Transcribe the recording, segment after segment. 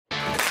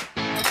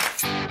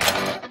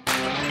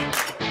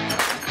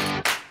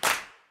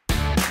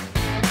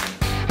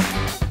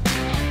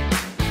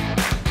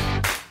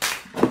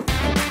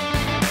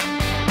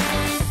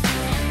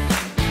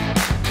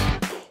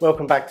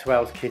Welcome back to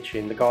Al's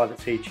Kitchen, the guy that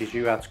teaches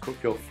you how to cook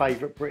your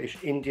favourite British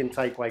Indian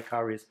takeaway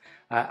curries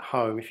at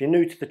home. If you're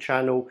new to the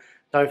channel,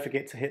 don't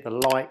forget to hit the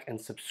like and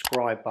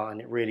subscribe button,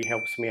 it really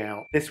helps me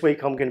out. This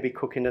week I'm going to be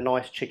cooking a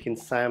nice chicken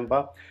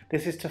sambar.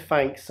 This is to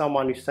thank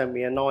someone who sent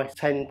me a nice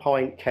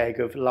 10-pint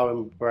keg of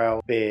Lowenbrau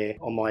beer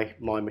on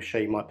my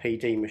machine, my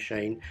PD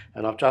machine,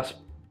 and I've just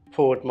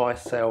poured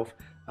myself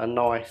a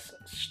nice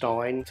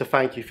stein to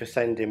thank you for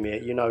sending me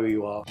it. You know who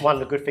you are. One of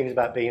the good things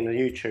about being a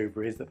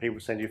YouTuber is that people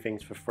send you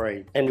things for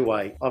free.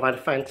 Anyway, I've had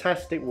a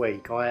fantastic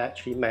week. I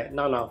actually met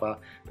none other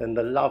than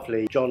the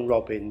lovely John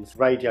Robbins,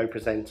 radio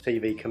presenter,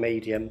 TV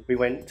comedian. We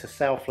went to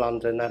South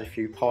London, had a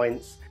few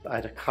pints,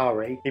 had a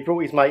curry. He brought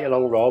his mate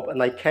along, Rob,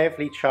 and they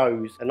carefully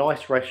chose a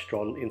nice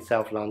restaurant in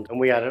South London, and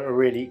we had a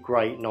really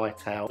great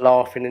night out,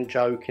 laughing and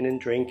joking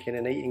and drinking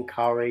and eating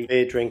curry,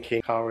 beer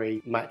drinking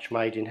curry, match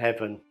made in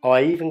heaven.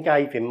 I even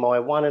gave him my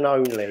one and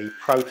only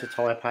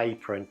prototype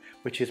apron,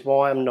 which is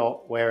why I'm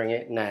not wearing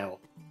it now.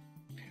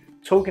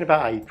 Talking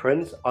about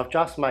aprons, I've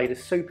just made a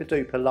super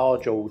duper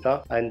large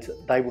order and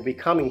they will be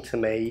coming to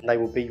me. They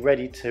will be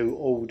ready to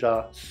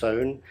order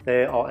soon.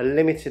 There are a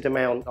limited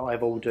amount that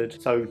I've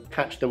ordered, so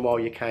catch them while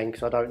you can,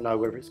 because I don't know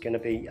whether it's going to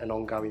be an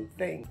ongoing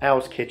thing.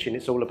 Al's Kitchen,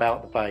 it's all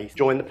about the base.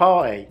 Join the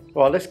party.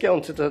 Right, let's get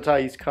on to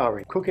today's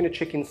curry. Cooking a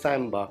chicken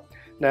sambar.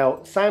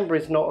 Now, sambar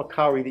is not a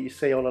curry that you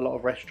see on a lot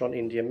of restaurant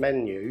Indian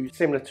menus,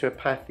 similar to a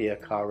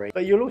Pathia curry.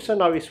 But you'll also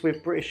notice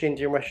with British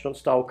Indian restaurant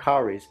style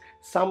curries,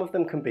 some of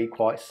them can be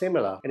quite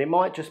similar. And it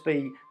might just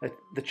be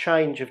the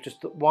change of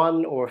just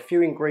one or a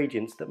few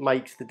ingredients that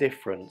makes the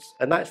difference.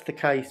 And that's the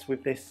case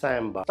with this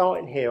sambar.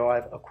 Starting here, I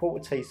have a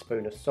 1/4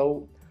 teaspoon of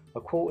salt,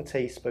 a 1/4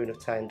 teaspoon of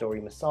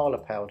Tandoori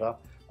masala powder,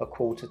 a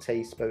 1/4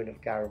 teaspoon of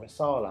garam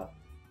masala.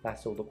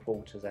 That's all the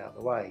quarters out of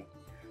the way.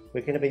 We're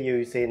going to be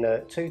using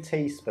 2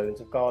 teaspoons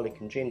of garlic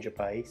and ginger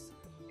paste,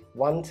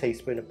 1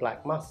 teaspoon of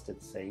black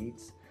mustard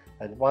seeds,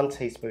 and 1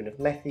 teaspoon of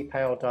methi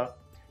powder,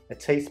 a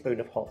teaspoon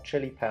of hot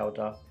chili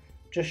powder,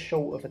 just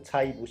short of a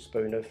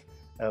tablespoon of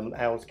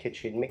Al's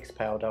Kitchen mix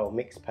powder or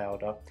mix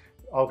powder.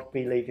 I'll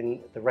be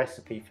leaving the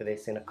recipe for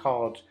this in a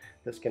card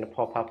that's going to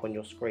pop up on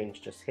your screens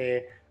just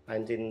here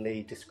and in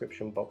the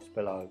description box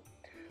below.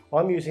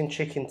 I'm using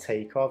chicken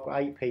tikka. I've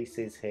got 8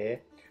 pieces here,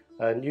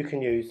 and you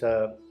can use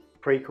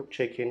pre-cooked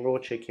chicken, raw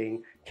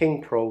chicken,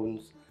 king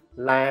prawns,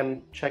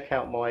 lamb. Check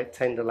out my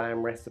tender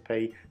lamb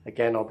recipe.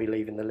 Again, I'll be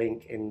leaving the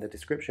link in the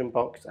description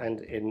box and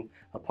in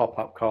a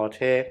pop-up card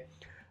here.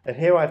 And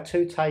here I have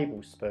 2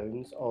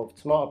 tablespoons of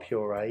tomato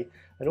puree,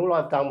 and all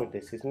I've done with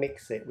this is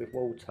mix it with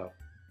water,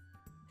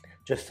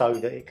 just so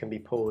that it can be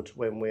poured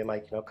when we're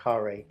making our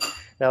curry.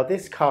 Now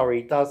this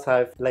curry does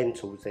have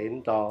lentils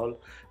in,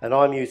 dal, and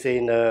I'm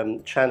using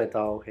Channa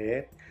dal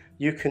here.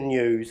 You can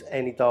use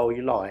any dal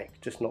you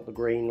like, just not the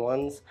green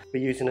ones.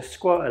 We're using a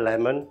squirt of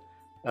lemon,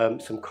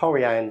 some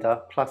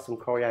coriander, plus some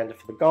coriander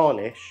for the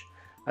garnish.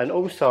 And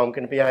also I'm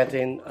going to be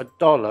adding a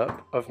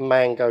dollop of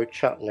mango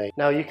chutney.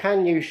 Now you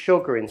can use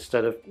sugar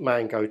instead of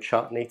mango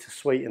chutney to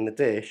sweeten the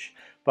dish,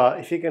 but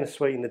if you're going to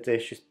sweeten the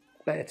dish, it's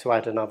better to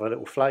add another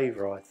little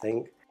flavour, I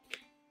think.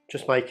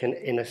 Just make an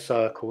inner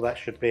circle, that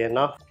should be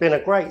enough. It's been a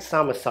great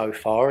summer so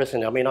far,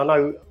 isn't it? I mean, I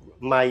know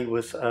May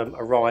was a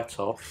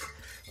write-off,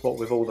 what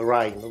with all the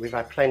rain, but we've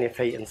had plenty of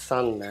heat and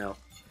sun now.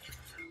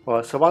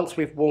 Right, so once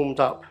we've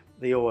warmed up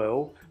the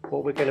oil,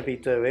 what we're going to be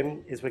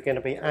doing is we're going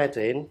to be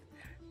adding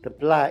the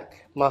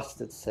black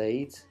mustard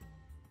seeds,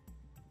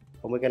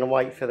 and we're going to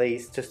wait for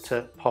these just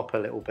to pop a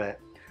little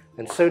bit.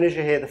 And as soon as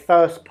you hear the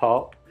first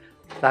pop,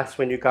 that's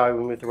when you go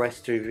in with the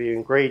rest of your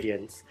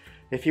ingredients.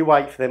 If you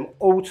wait for them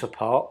all to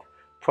pop,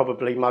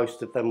 probably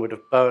most of them would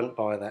have burnt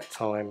by that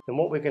time. And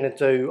what we're going to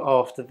do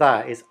after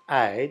that is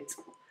add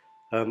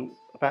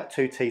about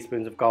 2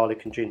 teaspoons of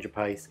garlic and ginger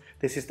paste.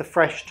 This is the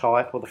fresh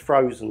type or the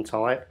frozen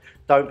type.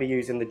 Don't be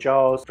using the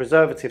jars.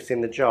 Preservatives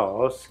in the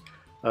jars,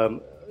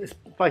 it's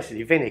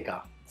basically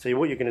vinegar. So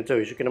what you're going to do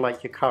is you're going to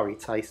make your curry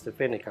taste of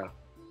vinegar.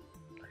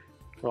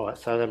 Right,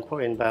 so then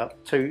put in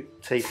about 2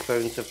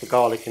 teaspoons of the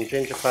garlic and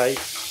ginger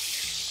paste.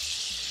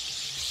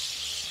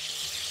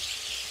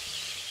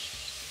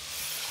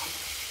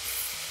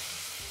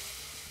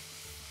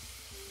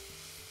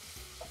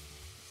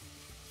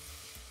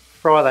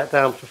 Fry that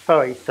down for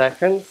 30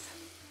 seconds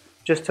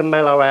just to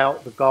mellow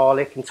out the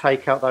garlic and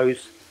take out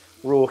those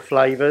raw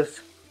flavours.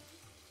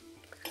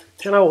 Do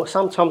you know what,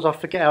 sometimes I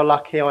forget how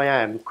lucky I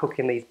am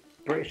cooking these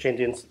British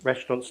Indian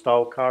restaurant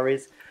style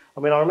curries.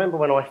 I mean, I remember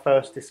when I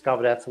first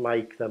discovered how to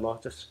make them, I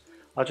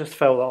just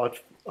felt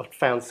that I'd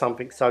found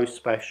something so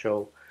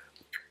special,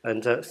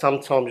 and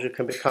sometimes you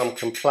can become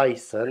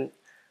complacent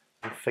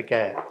and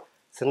forget.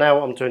 So now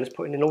what I'm doing is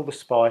putting in all the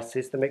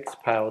spices, the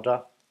mixed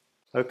powder.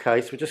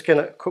 Okay, so we're just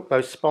going to cook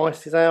those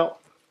spices out.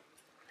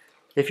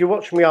 If you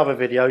watch my other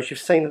videos, you've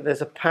seen that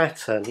there's a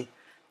pattern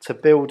to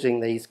building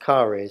these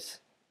curries.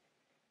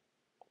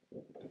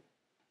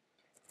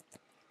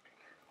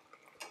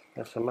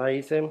 That's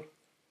amazing.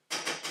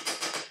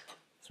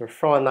 So we're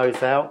frying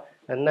those out,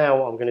 and now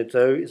what I'm going to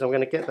do is I'm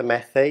going to get the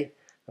methi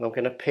and I'm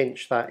going to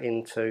pinch that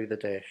into the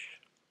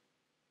dish.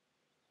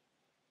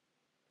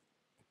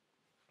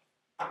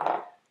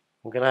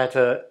 I'm going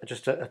to add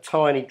just a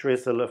tiny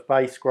drizzle of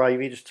base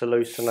gravy just to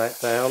loosen that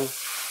down.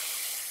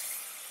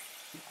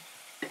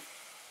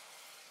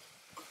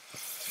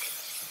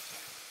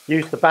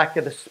 Use the back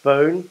of the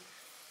spoon,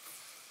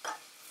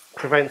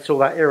 prevents all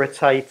that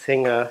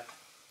irritating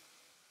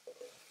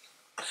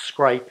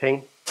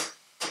scraping,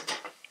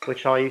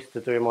 which I used to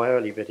do in my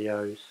early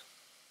videos.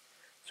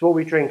 So what are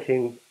we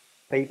drinking,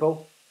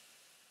 people?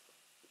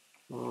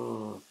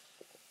 Look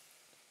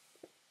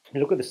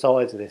at the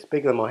size of this,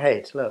 bigger than my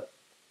head, look.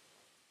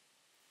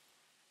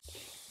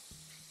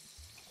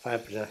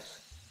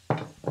 Fabulous.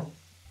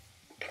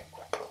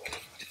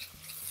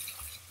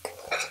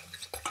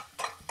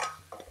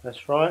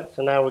 That's right,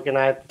 so now we're going to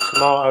add the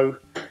tomato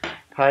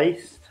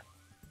paste.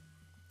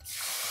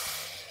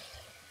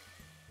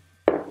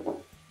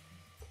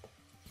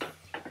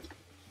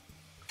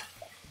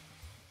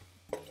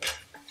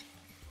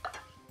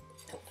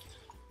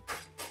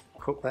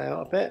 Cook that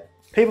out a bit.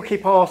 People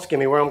keep asking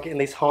me where I'm getting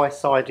these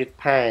high-sided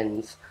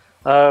pans.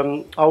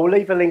 I will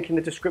leave a link in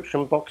the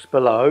description box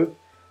below,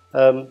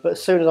 but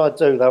as soon as I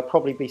do, they'll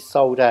probably be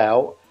sold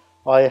out.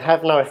 I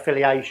have no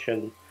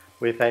affiliation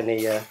with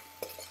any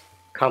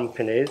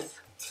companies,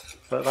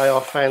 but they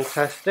are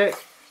fantastic.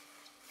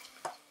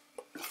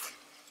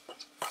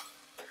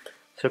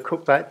 So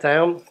cook that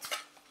down.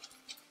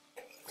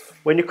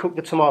 When you cook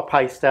the tomato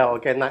paste out,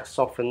 again that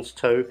softens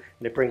too,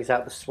 and it brings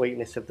out the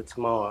sweetness of the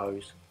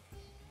tomatoes.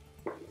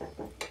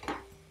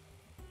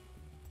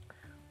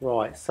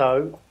 Right,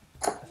 so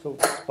that's all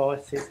the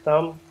spices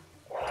done.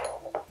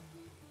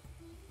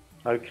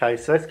 Okay,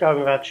 so let's go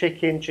with our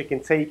chicken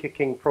tikka,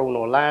 king prawn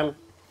or lamb.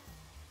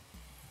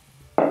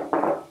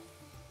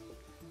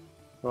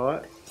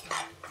 Right.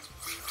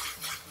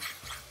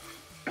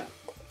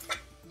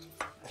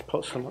 Let's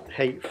put some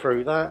heat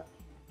through that.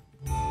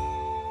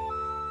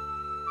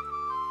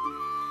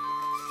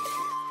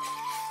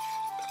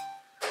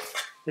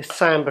 This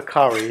Samber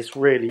curry is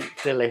really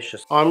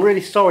delicious. I'm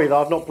really sorry that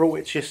I've not brought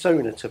it to you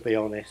sooner, to be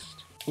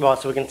honest. Right,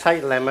 so we're going to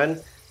take the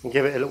lemon and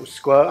give it a little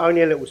squirt,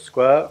 only a little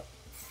squirt.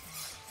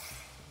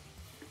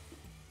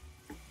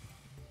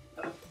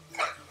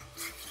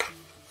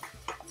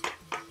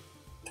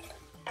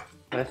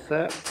 That's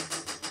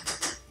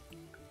it.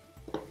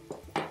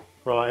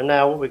 Right, and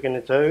now what we're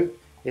going to do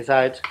is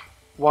add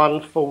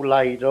 1 full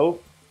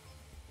ladle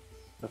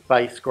of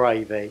base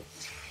gravy.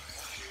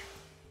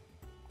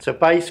 So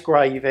base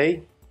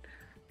gravy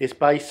is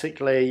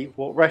basically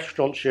what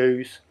restaurants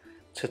use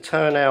to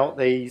turn out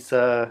these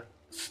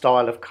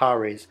style of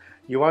curries.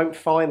 You won't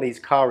find these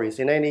curries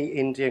in any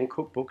Indian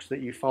cookbooks that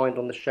you find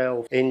on the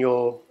shelf in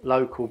your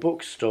local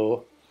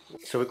bookstore.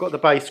 So we've got the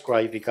base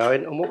gravy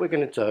going, and what we're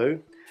going to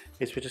do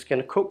is we're just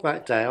going to cook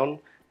that down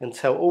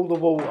until all the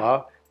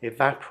water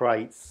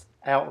evaporates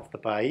out of the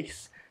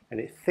base and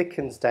it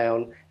thickens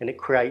down and it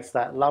creates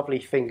that lovely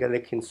finger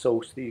licking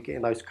sauce that you get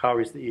in those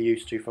curries that you're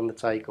used to from the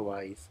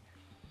takeaways.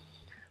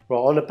 Right,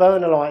 on a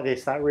burner like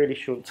this, that really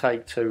shouldn't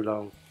take too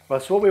long.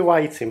 Right, so what we're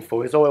waiting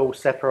for is oil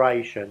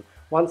separation.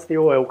 Once the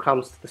oil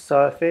comes to the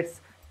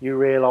surface, you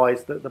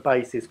realise that the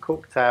base is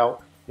cooked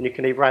out, and you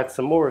can either add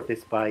some more of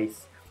this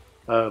base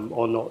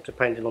or not,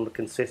 depending on the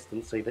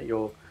consistency that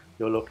you're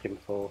looking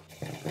for.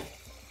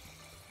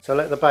 So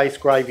let the base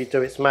gravy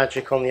do its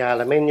magic on the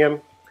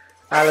aluminium.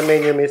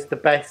 Aluminium is the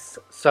best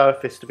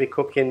surface to be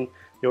cooking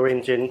your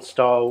Indian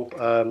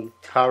style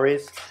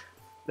curries.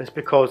 That's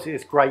because it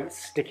has great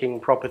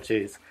sticking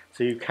properties.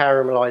 So you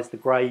caramelise the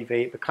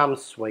gravy, it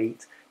becomes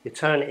sweet, you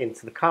turn it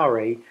into the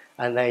curry,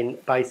 and then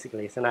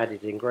basically it's an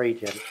added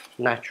ingredient.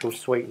 Natural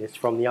sweetness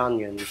from the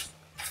onions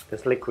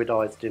that's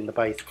liquidised in the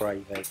base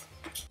gravy.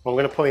 I'm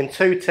going to put in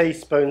 2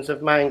 teaspoons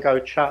of mango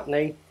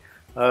chutney,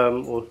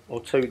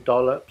 or 2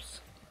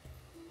 dollops.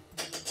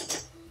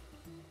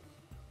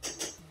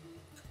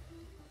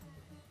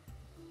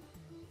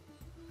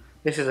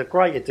 This is a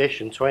great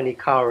addition to any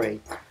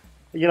curry.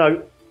 You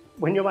know,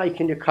 when you're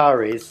making your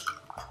curries,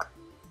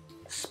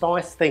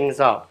 spice things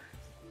up,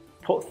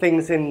 put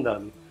things in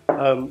them,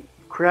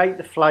 create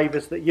the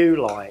flavours that you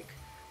like.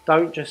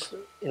 Don't just,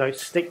 you know,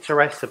 stick to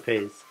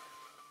recipes.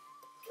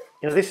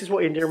 You know, this is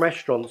what Indian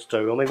restaurants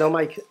do. I mean, they'll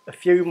make a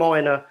few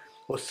minor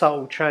or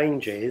subtle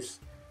changes,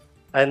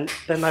 and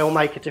then they'll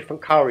make a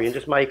different curry and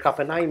just make up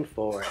a name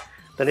for it.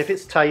 Then if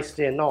it's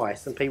tasty and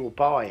nice and people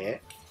buy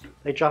it,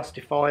 they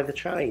justify the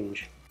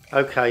change.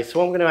 Okay, so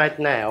what I'm going to add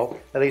now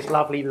are these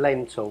lovely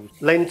lentils.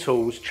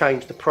 Lentils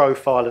change the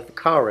profile of the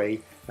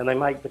curry and they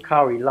make the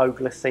curry low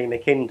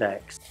glycemic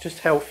index. Just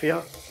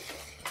healthier.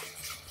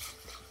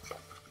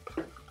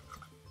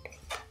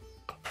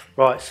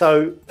 Right,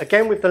 so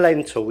again with the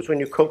lentils, when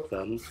you cook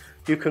them,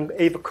 you can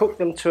either cook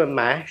them to a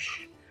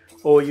mash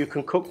or you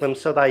can cook them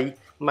so they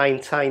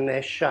maintain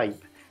their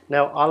shape.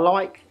 Now I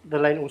like the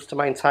lentils to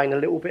maintain a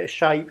little bit of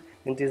shape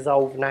and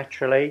dissolve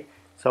naturally,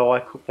 so I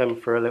cook them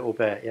for a little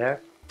bit, yeah?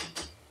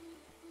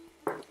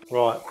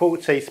 Right,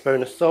 1/4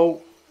 teaspoon of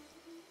salt.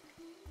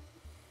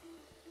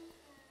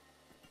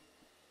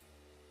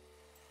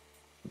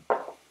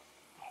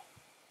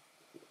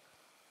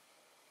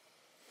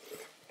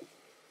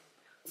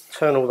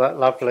 Turn all that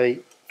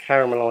lovely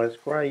caramelised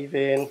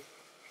gravy in.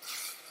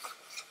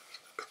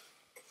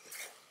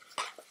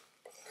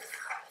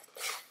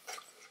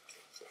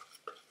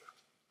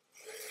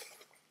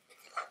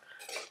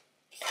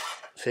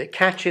 So it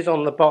catches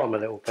on the bottom a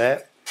little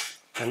bit,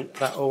 and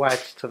that all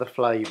adds to the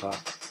flavour.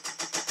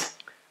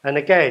 And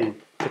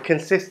again, the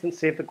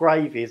consistency of the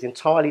gravy is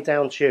entirely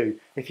down to you.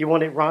 If you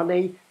want it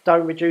runny,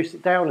 don't reduce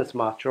it down as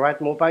much or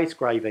add more base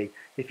gravy.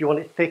 If you want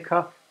it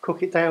thicker,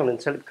 cook it down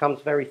until it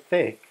becomes very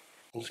thick.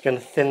 I'm just going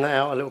to thin that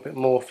out a little bit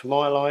more for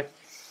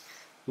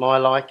my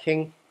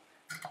liking.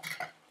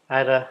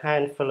 Add a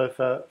handful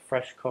of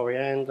fresh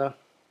coriander.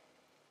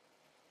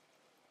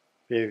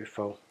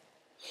 Beautiful.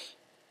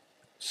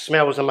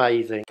 Smells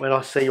amazing. When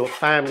I see your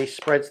family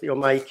spreads that you're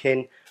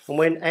making, and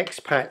when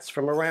expats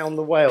from around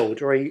the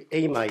world are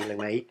emailing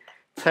me,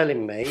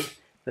 telling me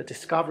that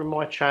discovering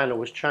my channel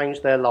has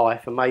changed their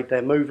life and made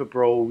their move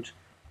abroad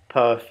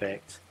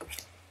perfect.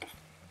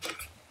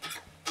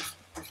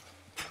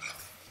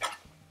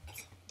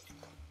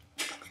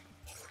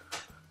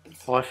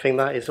 I think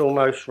that is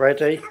almost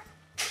ready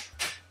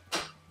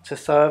to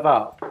serve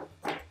up.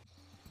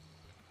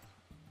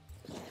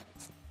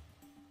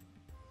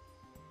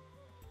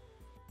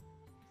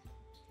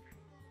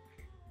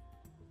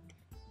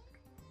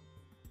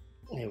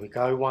 Here we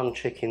go, one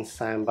chicken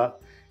sambar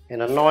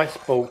in a nice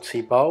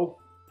balti bowl.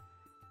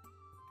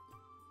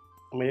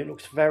 I mean, it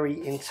looks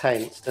very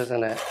intense,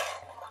 doesn't it?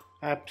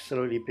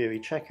 Absolutely beauty.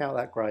 Check out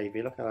that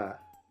gravy, look at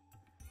that.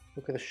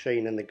 Look at the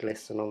sheen and the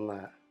glisten on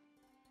that.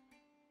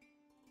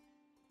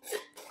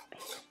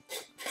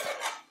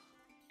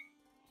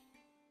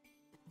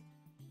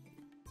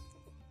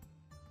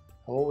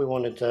 And what we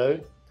want to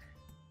do,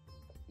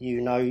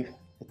 you know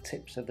the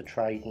tips of the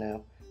trade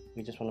now.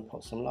 We just want to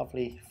put some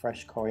lovely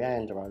fresh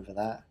coriander over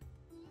that,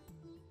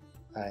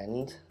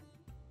 and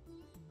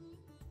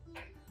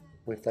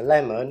with the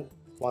lemon,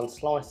 one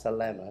slice of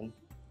lemon,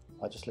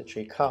 I just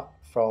literally cut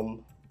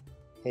from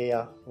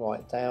here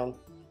right down,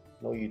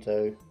 and all you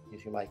do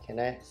is you make an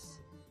S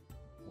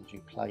and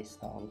you place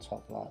that on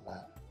top like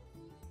that,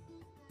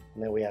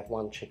 and then we have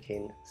one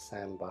chicken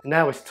sambar.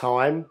 Now it's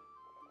time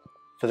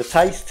for the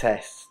taste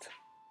test.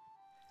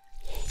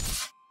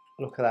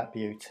 Look at that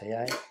beauty,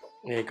 eh?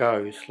 Here it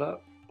goes,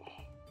 look.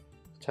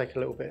 Take a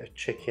little bit of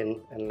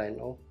chicken and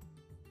lentil.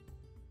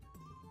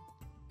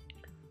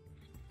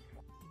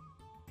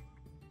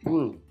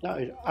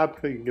 That is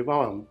absolutely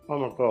divine. Oh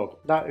my god,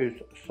 that is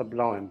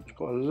sublime. It's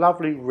got a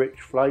lovely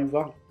rich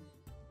flavour.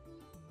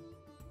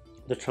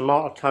 The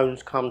tomato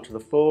tones come to the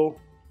fore.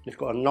 It's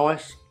got a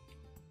nice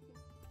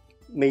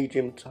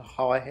medium to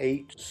high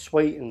heat.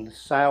 Sweet and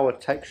sour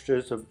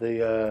textures of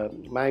the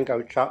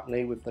mango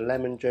chutney with the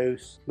lemon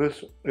juice.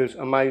 This is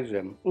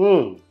amazing.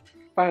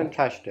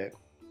 Fantastic.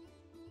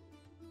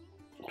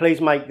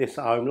 Please make this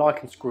at home,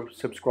 like and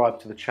subscribe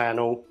to the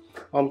channel.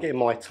 I'm getting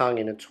my tongue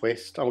in a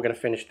twist. I'm going to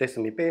finish this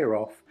and my beer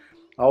off.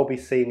 I'll be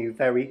seeing you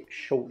very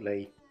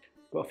shortly.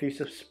 Got a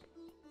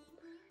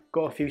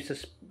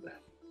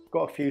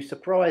few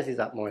surprises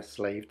up my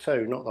sleeve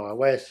too. Not that I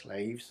wear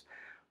sleeves,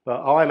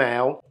 but I'm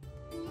out.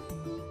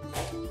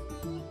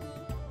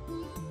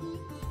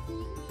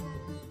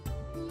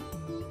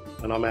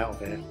 And I'm out of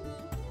here.